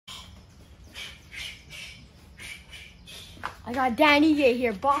I got Dan Ige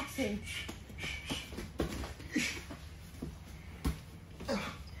here boxing.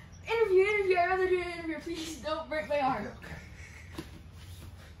 Interview. I'd rather do an interview. Please don't break my arm.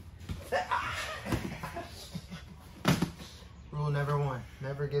 Okay. Rule number 1,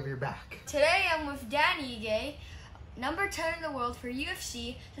 never give your back. Today I'm with Dan Ige, number 10 in the world for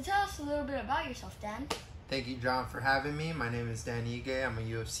UFC. So tell us a little bit about yourself, Dan. Thank you, John, for having me. My name is Dan Ige. I'm a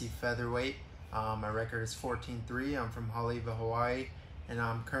UFC featherweight. My record is 14-3. I'm from Haleiwa, Hawaii, and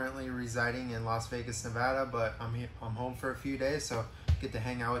I'm currently residing in Las Vegas, Nevada, but I'm home for a few days, so get to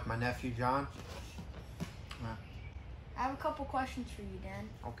hang out with my nephew, John. I have a couple questions for you, Dan.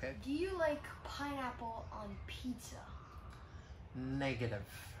 Okay. Do you like pineapple on pizza? Negative.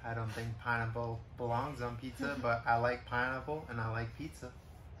 I don't think pineapple belongs on pizza, but I like pineapple and I like pizza,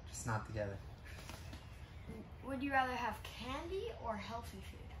 just not together. Would you rather have candy or healthy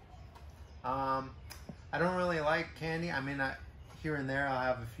food? I don't really like candy. I mean, here and there I'll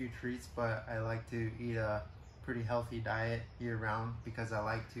have a few treats, but I like to eat a pretty healthy diet year-round because I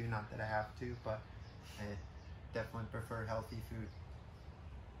like to, not that I have to, but I definitely prefer healthy food.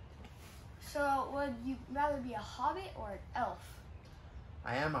 So, would you rather be a hobbit or an elf?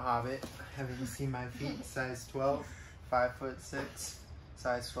 I am a hobbit. Haven't you seen my feet? Size 12, 5'6",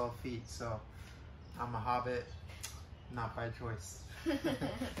 size 12 feet. So, I'm a hobbit, not by choice.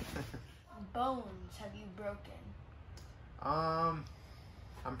 Bones have you broken? I'm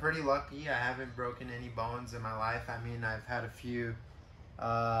pretty lucky. I haven't broken any bones in my life. I mean, I've had a few,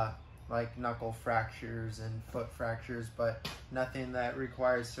 like knuckle fractures and foot fractures, but nothing that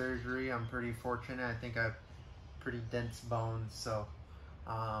requires surgery. I'm pretty fortunate. I think I have pretty dense bones, so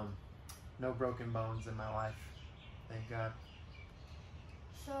no broken bones in my life, thank God.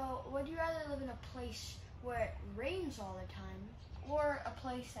 So, would you rather live in a place where it rains all the time, or a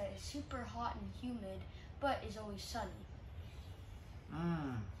place that is super hot and humid, but is always sunny?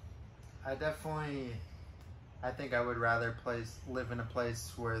 I think I would rather live in a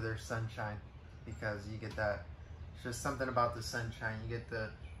place where there's sunshine, because you get that, it's just something about the sunshine. You get the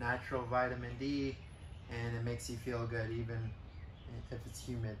natural vitamin D, and it makes you feel good, even if it's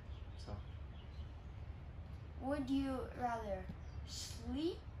humid. So, would you rather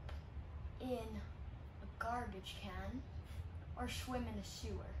sleep in a garbage can or swim in a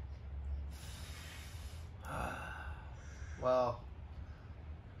sewer? Well,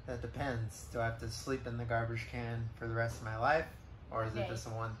 that depends. Do I have to sleep in the garbage can for the rest of my life, or is it just a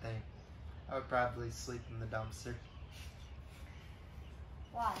one thing? I would probably sleep in the dumpster.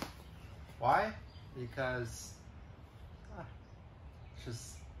 Why? Why? Because it's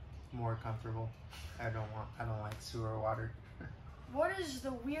just more comfortable. I don't like sewer water. What is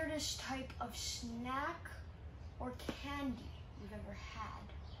the weirdest type of snack or candy you've ever had?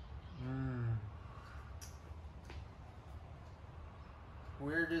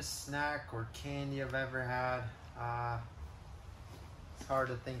 Weirdest snack or candy I've ever had? It's hard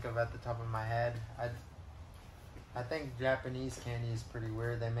to think of at the top of my head. I think Japanese candy is pretty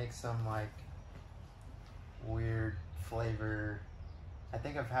weird. They make some like weird flavor. I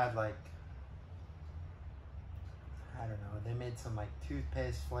think I've had like, I don't know, they made some like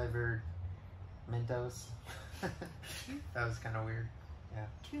toothpaste flavored Mentos. That was kind of weird. Yeah.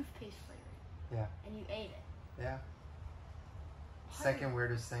 Toothpaste flavored? Yeah. And you ate it? Yeah. Second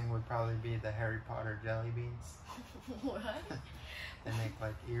weirdest thing would probably be the Harry Potter jelly beans. What? They make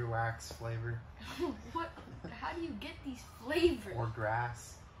like earwax flavor. What? How do you get these flavors? Or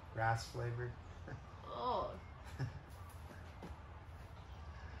grass flavored. Oh.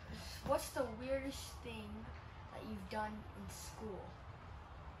 What's the weirdest thing that you've done in school?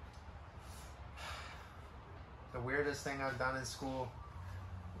 The weirdest thing I've done in school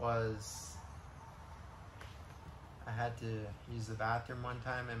was I had to use the bathroom one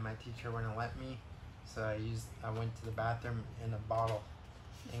time and my teacher wouldn't let me, so I went to the bathroom in a bottle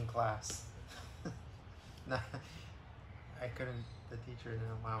in class. No, I couldn't, the teacher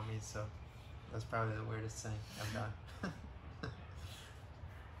didn't allow me, so that's probably the weirdest thing I've done.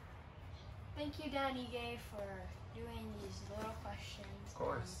 Thank you, Dan Ige, for doing these little questions. Of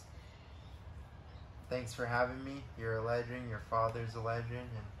course. Thanks for having me. You're a legend, your father's a legend,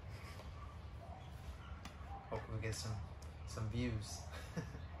 and hope we get some views.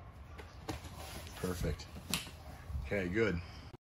 Perfect. Okay, good.